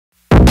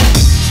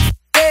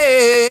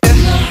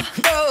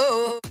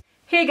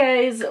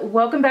guys,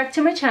 welcome back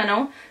to my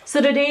channel.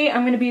 So today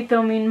I'm going to be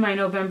filming my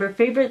November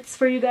favorites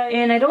for you guys,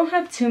 and I don't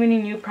have too many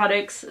new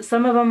products.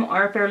 Some of them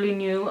are fairly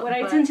new. What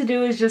I tend to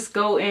do is just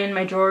go in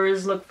my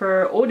drawers, look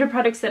for older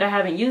products that I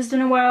haven't used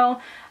in a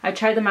while. I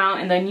try them out,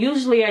 and then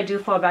usually I do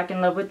fall back in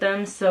love with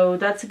them. So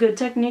that's a good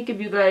technique if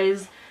you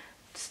guys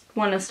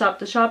want to stop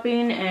the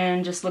shopping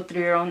and just look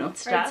through your own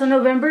stash. Right, so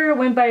November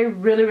went by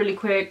really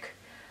quick.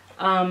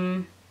 I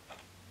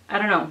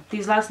don't know,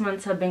 these last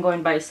months have been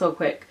going by so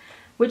quick,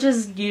 which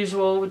is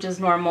usual, which is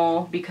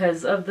normal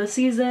because of the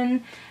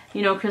season.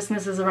 You know,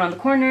 Christmas is around the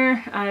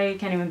corner. I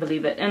can't even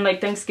believe it. And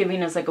like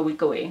Thanksgiving is like a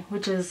week away,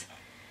 which is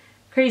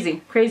crazy to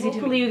me.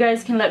 Hopefully you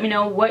guys can let me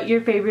know what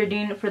you're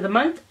favoriting for the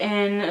month,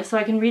 and so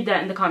I can read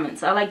that in the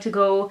comments. I like to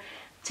go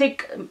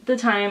take the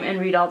time and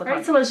read all the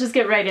comments. So let's just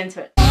get right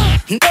into it.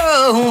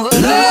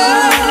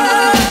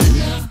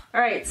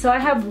 Alright, so I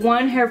have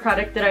one hair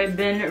product that I've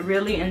been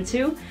really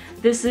into.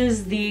 This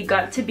is the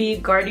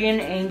Got2b Guardian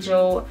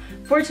Angel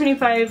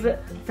 425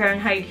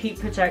 Fahrenheit Heat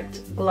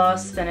Protect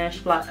Gloss Finish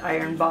Flat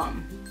Iron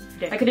Balm.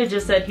 I could have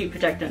just said heat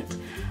protectant.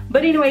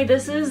 But anyway,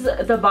 this is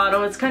the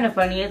bottle. It's kind of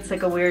funny. It's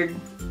like a weird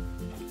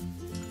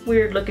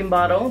looking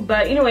bottle.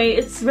 But anyway,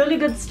 it's really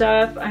good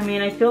stuff. I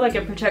mean, I feel like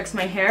it protects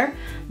my hair.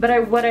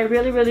 But what I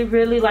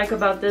really like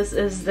about this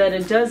is that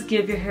it does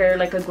give your hair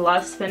like a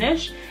gloss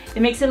finish.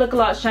 It makes it look a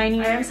lot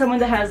shinier. I am someone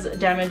that has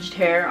damaged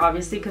hair,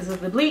 obviously, because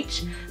of the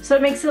bleach. So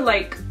it makes it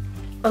like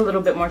a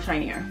little bit more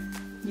shinier.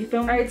 You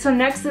feel me? Alright, so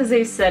next is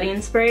a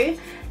setting spray.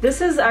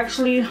 This is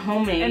actually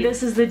homemade, and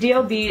this is the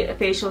DLB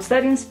Facial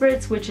Setting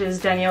Spritz, which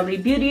is Danielle Lee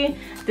Beauty.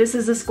 This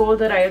is a school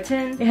that I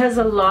attend. It has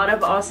a lot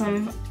of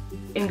awesome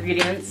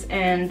ingredients,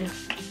 and it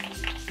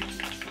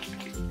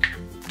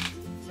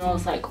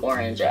smells like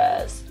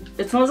oranges.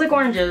 It smells like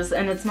oranges,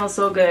 and it smells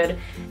so good,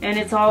 and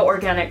it's all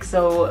organic,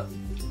 so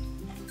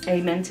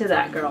amen to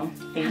that, girl.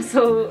 Amen.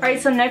 So, alright,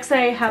 so next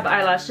I have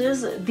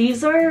eyelashes.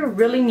 These are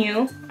really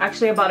new.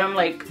 Actually, I bought them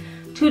like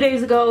 2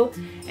 days ago,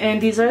 and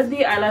these are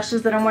the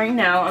eyelashes that I'm wearing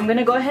now. I'm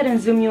gonna go ahead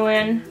and zoom you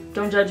in.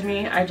 Don't judge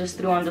me. I just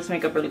threw on this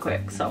makeup really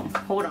quick, so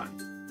hold on.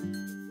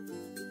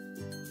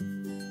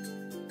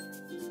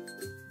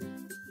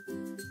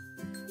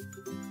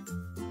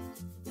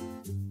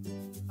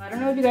 I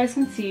don't know if you guys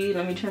can see.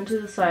 Let me turn to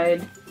the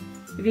side.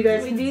 If you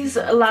guys see, these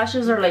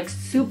lashes are like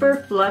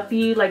super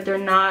fluffy. Like, they're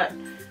not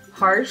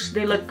harsh.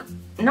 They look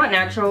not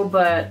natural,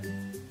 but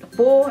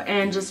full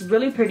and just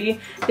really pretty.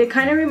 They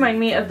kind of remind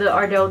me of the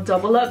Ardell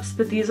Double Ups,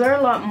 but these are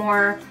a lot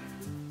more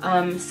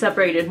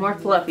separated, more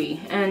fluffy,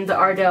 and the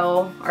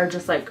Ardell are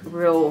just like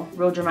real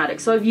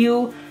dramatic. So if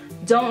you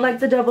don't like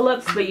the Double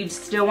Ups but you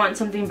still want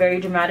something very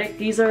dramatic,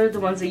 these are the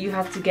ones that you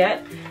have to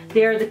get.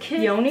 They are the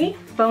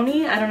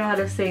Phony, I don't know how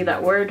to say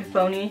that word,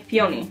 Phony,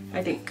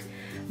 I think.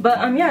 But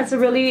yeah,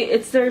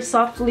 it's their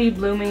Softly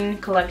Blooming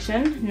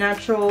collection.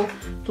 Natural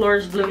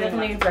Flowers Blooming.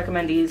 Definitely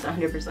recommend these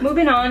 100%.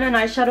 Moving on, an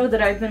eyeshadow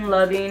that I've been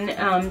loving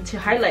to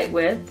highlight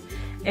with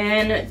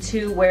and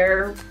to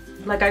wear.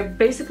 Like, I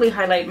basically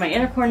highlight my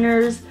inner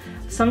corners,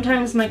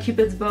 sometimes my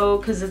Cupid's bow,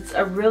 because it's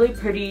a really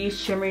pretty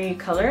shimmery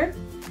color.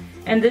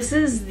 And this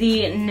is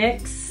the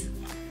NYX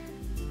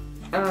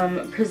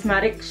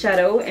Prismatic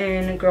Shadow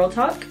in Girl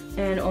Talk.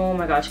 And oh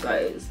my gosh,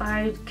 guys,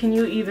 can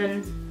you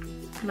even...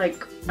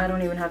 like, I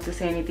don't even have to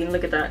say anything.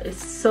 Look at that.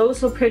 It's so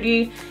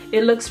pretty.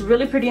 It looks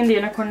really pretty in the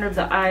inner corner of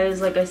the eyes.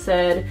 Like I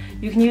said,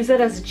 you can use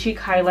it as a cheek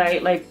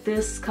highlight. Like,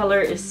 this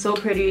color is so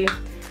pretty.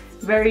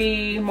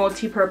 Very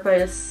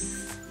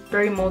multi-purpose,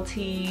 very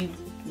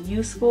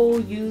multi-useful.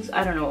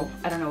 I don't know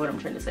what I'm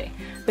trying to say.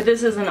 But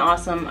this is an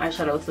awesome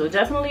eyeshadow, so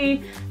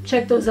definitely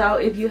check those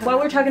out if you have. While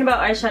we're talking about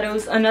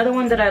eyeshadows, another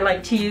one that I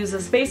like to use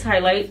as face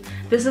highlight.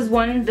 This is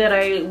one that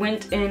I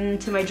went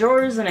into my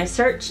drawers and I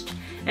searched.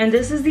 And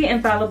this is the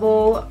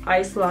Infallible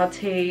Ice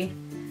Latte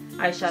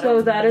eyeshadow.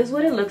 So that is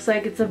what it looks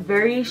like. It's a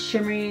very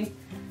shimmery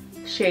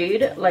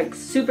shade, like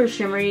super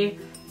shimmery.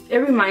 It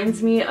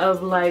reminds me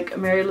of like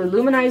Mary Lou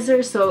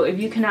Luminizer. So if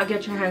you cannot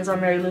get your hands on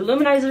Mary Lou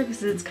Luminizer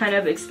because it's kind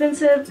of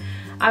expensive,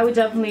 I would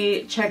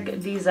definitely check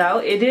these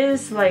out. It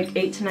is like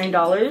 $8 to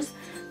 $9,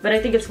 but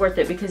I think it's worth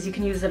it because you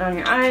can use it on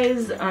your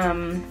eyes,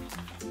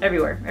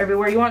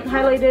 everywhere you want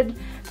highlighted.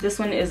 This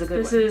one is a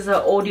good one. This is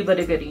an oldie but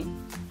a goodie.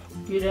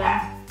 You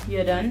done?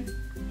 You done?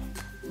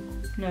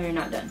 No, you're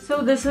not done.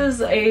 So this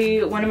is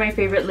one of my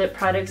favorite lip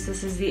products.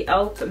 This is the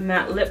e.l.f.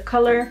 Matte Lip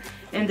Color,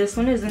 and this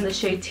one is in the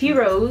shade Tea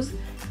Rose.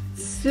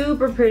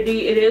 Super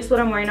pretty. It is what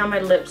I'm wearing on my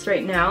lips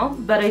right now,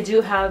 but I do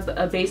have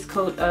a base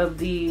coat of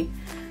the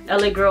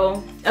LA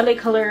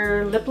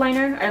Color lip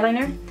liner,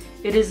 eyeliner.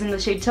 It is in the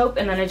shade Taupe,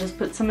 and then I just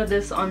put some of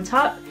this on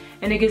top,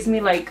 and it gives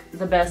me like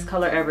the best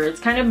color ever. It's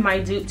kind of my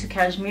dupe to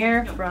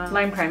Cashmere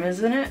Lime Crime,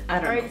 isn't it? I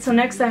don't know. Alright, so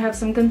next I have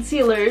some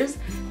concealers.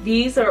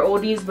 These are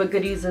oldies but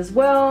goodies as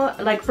well.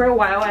 Like, for a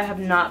while I have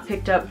not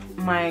picked up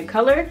my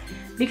color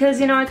because,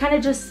 you know, I kind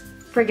of just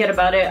forget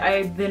about it.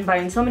 I've been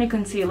buying so many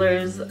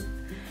concealers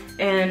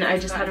and I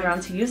just got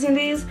around to using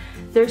these.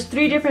 There's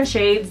 3 different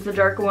shades. The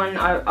darker one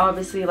I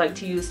obviously like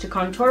to use to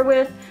contour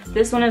with.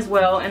 This one as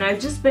well, and I've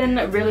just been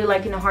really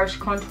liking a harsh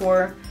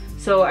contour,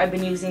 so I've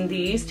been using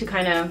these to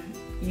kind of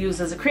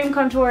use as a cream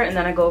contour, and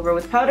then I go over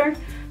with powder.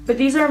 But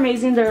these are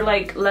amazing. They're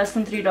like less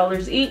than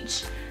 $3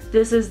 each.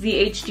 This is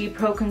the HD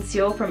Pro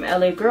Conceal from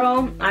LA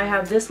Girl. I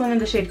have this one in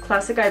the shade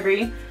Classic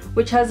Ivory,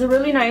 which has a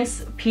really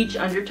nice peach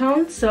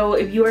undertone. So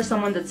if you are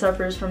someone that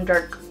suffers from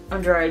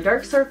under eye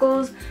dark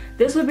circles,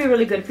 this would be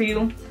really good for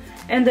you.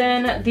 And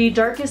then the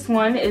darkest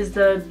one is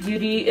the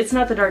Beauty, it's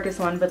not the darkest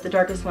one, but the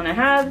darkest one I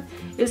have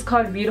is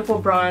called Beautiful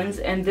Bronze,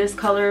 and this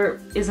color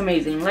is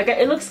amazing. Like,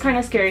 it looks kind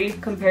of scary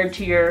compared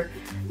to your,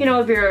 you know,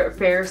 if you're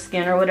fair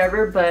skin or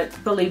whatever, but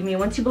believe me,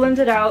 once you blend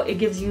it out, it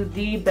gives you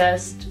the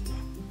best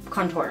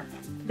contour.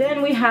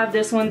 Then we have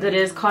this one that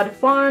is called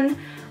Fawn.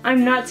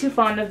 I'm not too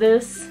fond of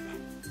this.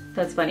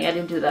 That's funny, I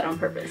didn't do that on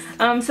purpose.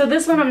 So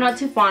this one I'm not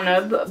too fond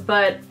of,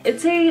 but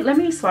it's a, let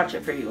me swatch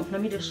it for you.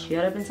 Let me just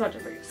shut up and swatch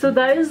it for you. So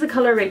that is the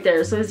color right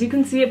there. So as you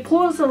can see, it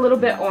pulls a little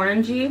bit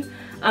orangey.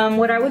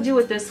 What I would do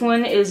with this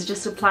one is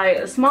just apply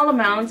a small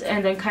amount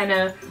and then kind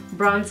of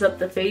bronze up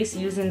the face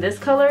using this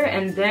color,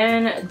 and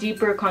then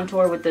deeper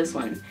contour with this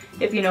one,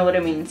 if you know what I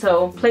mean.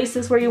 So place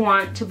this where you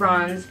want to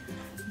bronze,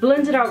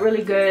 blend it out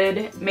really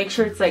good, make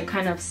sure it's like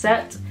kind of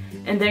set,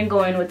 and then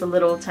go in with a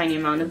little tiny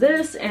amount of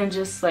this and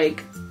just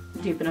like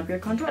deepen up your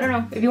contour. I don't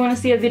know. If you want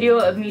to see a video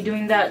of me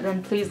doing that,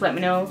 then please let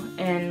me know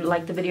and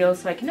like the video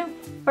so I can know.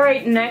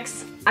 Alright,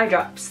 next, eye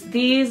drops.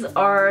 These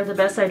are the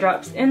best eye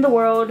drops in the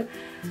world.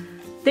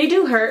 They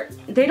do hurt.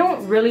 They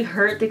don't really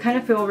hurt. They kind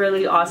of feel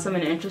really awesome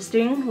and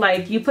interesting.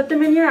 Like, you put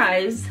them in your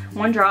eyes,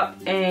 one drop,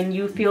 and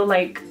you feel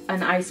like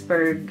an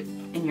iceberg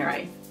in your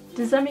eye.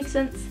 Does that make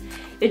sense?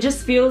 It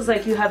just feels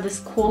like you have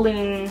this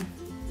cooling...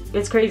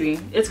 It's crazy.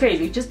 It's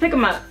crazy. Just pick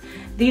them up.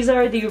 These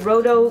are the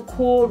Rodo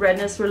Cool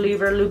Redness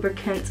Reliever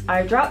Lubricant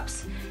Eye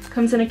Drops.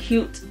 Comes in a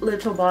cute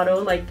little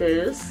bottle like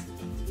this.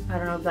 I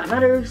don't know if that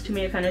matters. To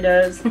me it kind of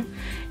does.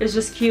 It's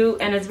just cute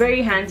and it's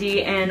very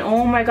handy, and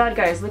oh my god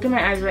guys, look at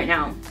my eyes right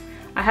now.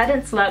 I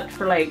hadn't slept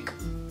for like...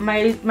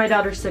 My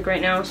daughter's sick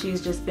right now.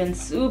 She's just been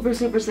super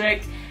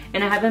sick,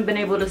 and I haven't been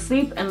able to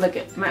sleep, and look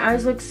at my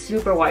eyes look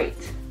super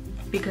white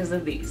because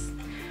of these.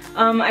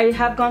 I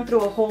have gone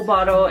through a whole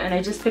bottle, and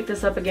I just picked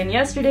this up again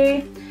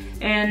yesterday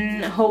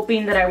and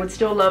hoping that I would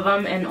still love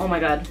them, and oh my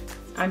god,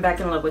 I'm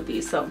back in love with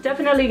these. So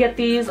definitely get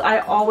these. I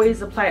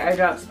always apply eye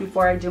drops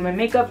before I do my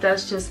makeup.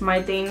 That's just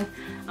my thing,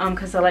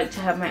 because I like to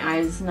have my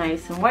eyes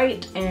nice and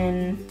white.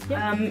 And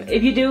yeah.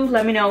 If you do,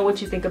 let me know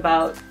what you think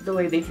about the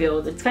way they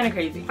feel. It's kind of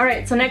crazy.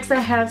 Alright, so next I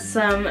have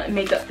some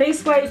makeup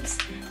face wipes.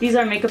 These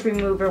are makeup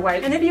remover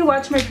wipes, and if you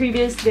watch my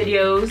previous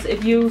videos,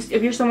 if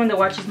you're someone that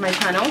watches my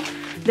channel,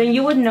 then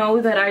you would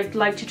know that I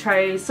like to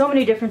try so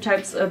many different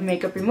types of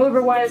makeup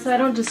remover wipes. I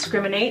don't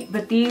discriminate,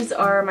 but these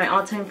are my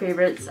all-time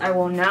favorites. I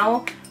will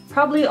now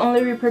probably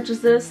only repurchase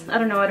this. I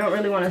don't know, I don't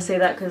really want to say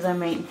that because I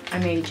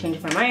may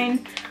change my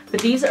mind, but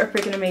these are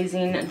freaking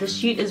amazing. The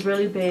sheet is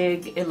really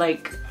big. It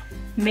like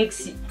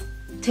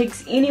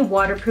takes any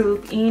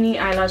waterproof, any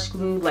eyelash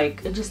glue,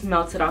 like it just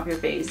melts it off your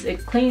face.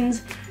 It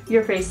cleans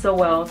your face so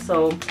well.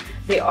 So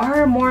they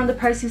are more on the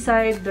pricey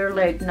side. They're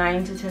like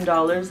 $9 to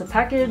 $10 a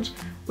package,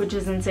 which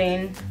is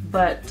insane,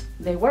 but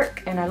they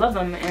work and I love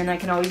them, and I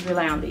can always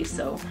rely on these.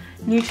 So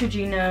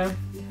Neutrogena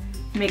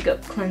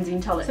Makeup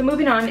Cleansing Towelette. So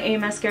moving on, a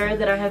mascara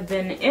that I have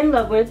been in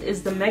love with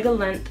is the Mega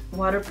Length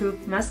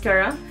Waterproof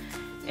Mascara,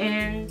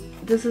 and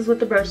this is what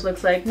the brush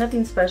looks like.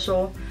 Nothing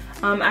special.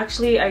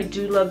 Actually, I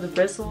do love the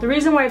bristle. The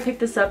reason why I picked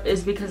this up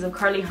is because of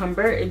Carly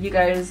Humbert. If you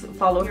guys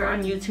follow her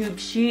on YouTube,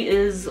 she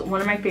is one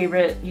of my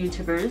favorite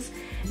YouTubers,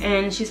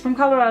 and she's from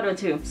Colorado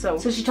too. So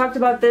she talked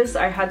about this.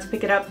 I had to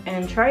pick it up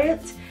and try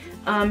it,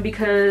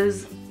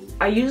 because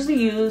I usually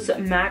use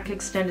MAC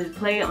Extended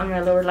Play on my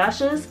lower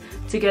lashes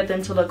to get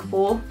them to look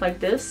full like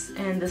this,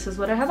 and this is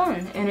what I have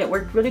on, and it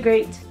worked really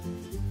great.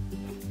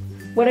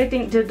 What I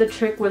think did the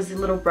trick was the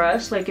little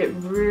brush. Like, it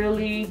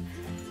really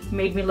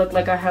made me look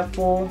like I have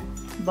full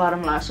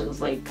bottom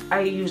lashes. Like, I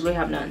usually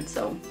have none.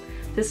 So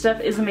this stuff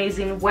is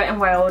amazing. Wet n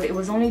Wild. It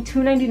was only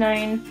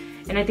 $2.99.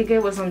 and I think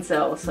it was on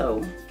sale.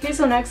 So okay,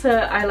 so next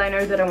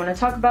eyeliner that I want to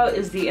talk about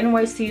is the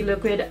NYC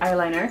Liquid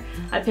Eyeliner.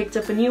 I picked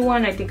up a new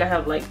one. I think I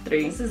have like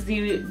 3. This is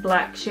the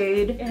black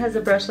shade. It has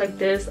a brush like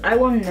this. I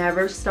will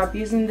never stop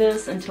using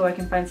this until I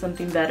can find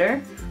something better,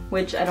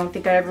 which I don't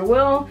think I ever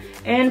will.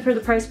 And for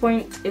the price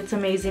point, it's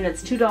amazing.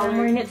 It's $2. I'm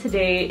wearing it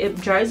today. It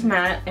dries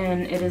matte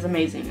and it is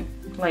amazing.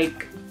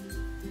 Like,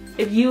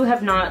 if you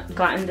have not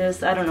gotten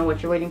this, I don't know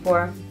what you're waiting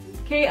for.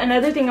 Okay,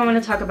 another thing I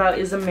want to talk about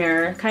is a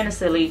mirror. Kind of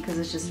silly because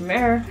it's just a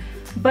mirror,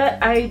 but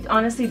I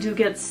honestly do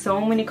get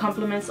so many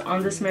compliments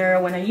on this mirror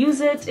when I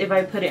use it, if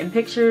I put it in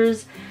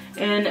pictures.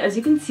 And as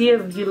you can see,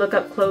 if you look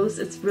up close,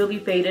 it's really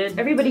faded.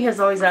 Everybody has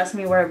always asked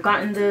me where I've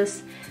gotten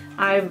this.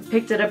 I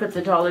picked it up at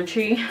the Dollar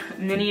Tree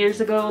many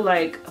years ago,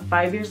 like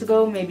 5 years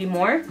ago, maybe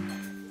more.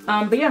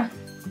 But yeah,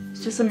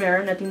 it's just a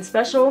mirror, nothing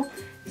special.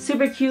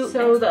 Super cute.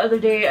 So the other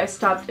day I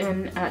stopped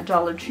in at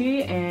Dollar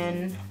Tree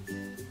and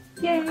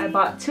yay! I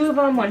bought 2 of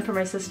them, one for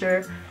my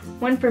sister,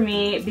 one for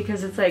me,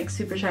 because it's like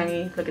super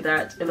shiny. Look at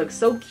that. It looks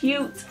so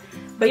cute.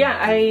 But yeah,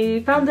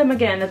 I found them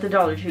again at the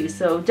Dollar Tree,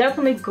 so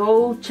definitely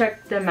go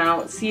check them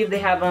out, see if they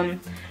have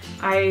them.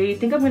 I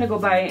think I'm gonna go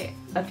buy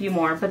a few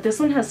more, but this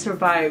one has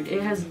survived.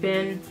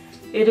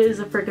 It is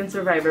a freaking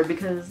survivor,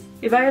 because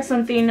if I have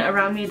something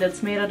around me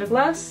that's made out of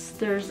glass,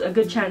 there's a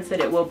good chance that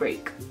it will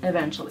break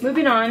eventually.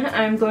 Moving on,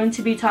 I'm going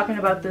to be talking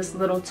about this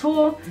little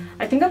tool.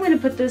 I think I'm going to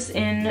put this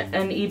in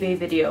an eBay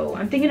video.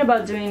 I'm thinking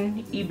about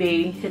doing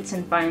eBay hits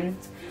and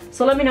finds,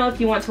 so let me know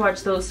if you want to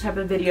watch those type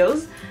of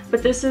videos.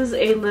 But this is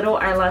a little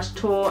eyelash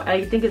tool.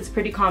 I think it's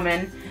pretty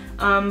common,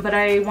 but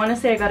I want to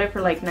say I got it for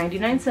like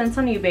 99 cents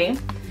on eBay,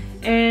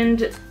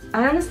 and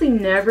I honestly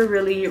never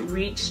really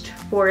reached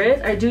for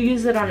it. I do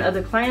use it on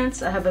other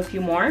clients. I have a few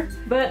more.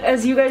 But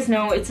as you guys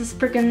know, it's a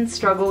freaking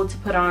struggle to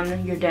put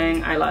on your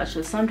dang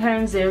eyelashes.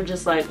 Sometimes they're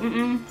just like,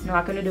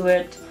 not gonna do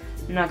it.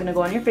 Not gonna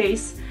go on your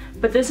face.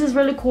 But this is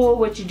really cool.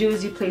 What you do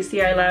is you place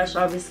the eyelash,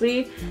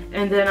 obviously.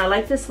 And then I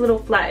like this little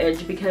flat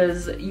edge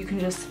because you can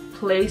just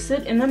place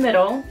it in the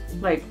middle.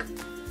 Like,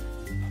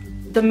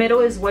 the middle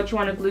is what you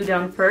want to glue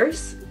down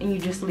first, and you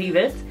just leave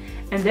it.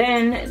 And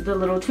then the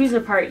little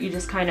tweezer part, you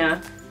just kind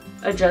of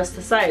adjust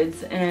the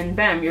sides, and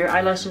bam, your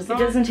eyelashes on.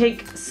 It doesn't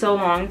take so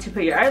long to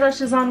put your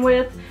eyelashes on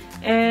with,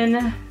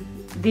 and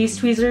these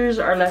tweezers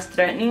are less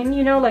threatening,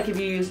 you know, like if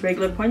you use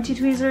regular pointy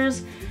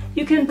tweezers,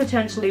 you can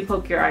potentially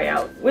poke your eye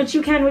out, which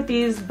you can with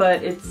these,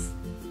 but it's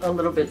a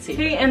little bit safe.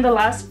 Okay, and the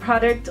last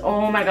product,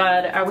 oh my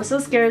god, I was so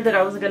scared that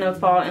I was gonna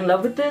fall in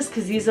love with this,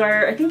 because these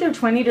are, I think they're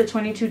 $20 to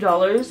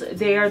 $22.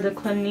 They are the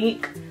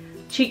Clinique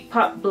Cheek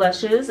Pop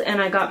blushes,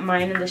 and I got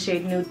mine in the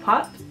shade Nude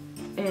Pop.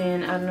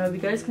 And I don't know if you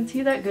guys can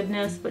see that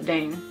goodness, but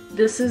dang.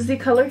 This is the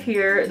color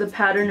here. The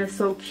pattern is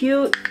so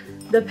cute.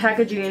 The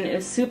packaging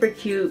is super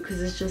cute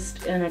because it's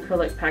just an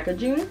acrylic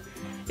packaging.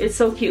 It's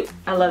so cute.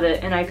 I love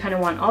it, and I kind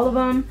of want all of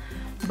them.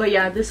 But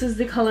yeah, this is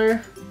the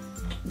color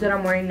that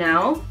I'm wearing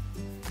now.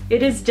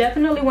 It is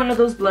definitely one of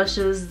those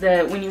blushes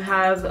that when you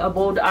have a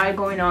bold eye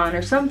going on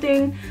or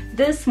something,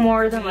 this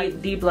more than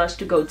like the blush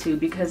to go to,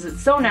 because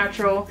it's so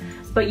natural,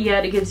 but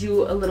yet it gives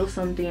you a little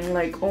something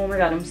like, oh my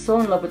god, I'm so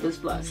in love with this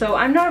blush. So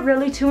I'm not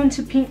really too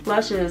into pink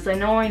blushes. I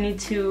know I need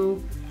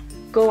to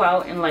go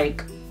out and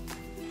like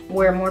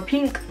wear more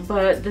pink,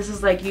 but this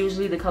is like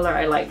usually the color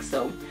I like.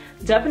 So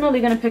definitely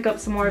gonna pick up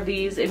some more of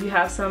these. If you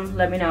have some,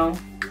 let me know.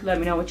 Let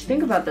me know what you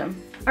think about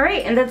them.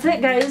 Alright, and that's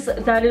it guys.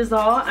 That is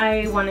all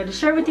I wanted to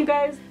share with you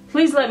guys.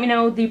 Please let me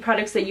know the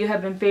products that you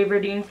have been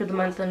favoriting for the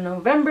month of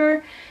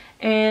November,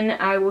 and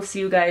I will see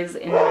you guys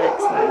in the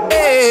next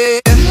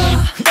one.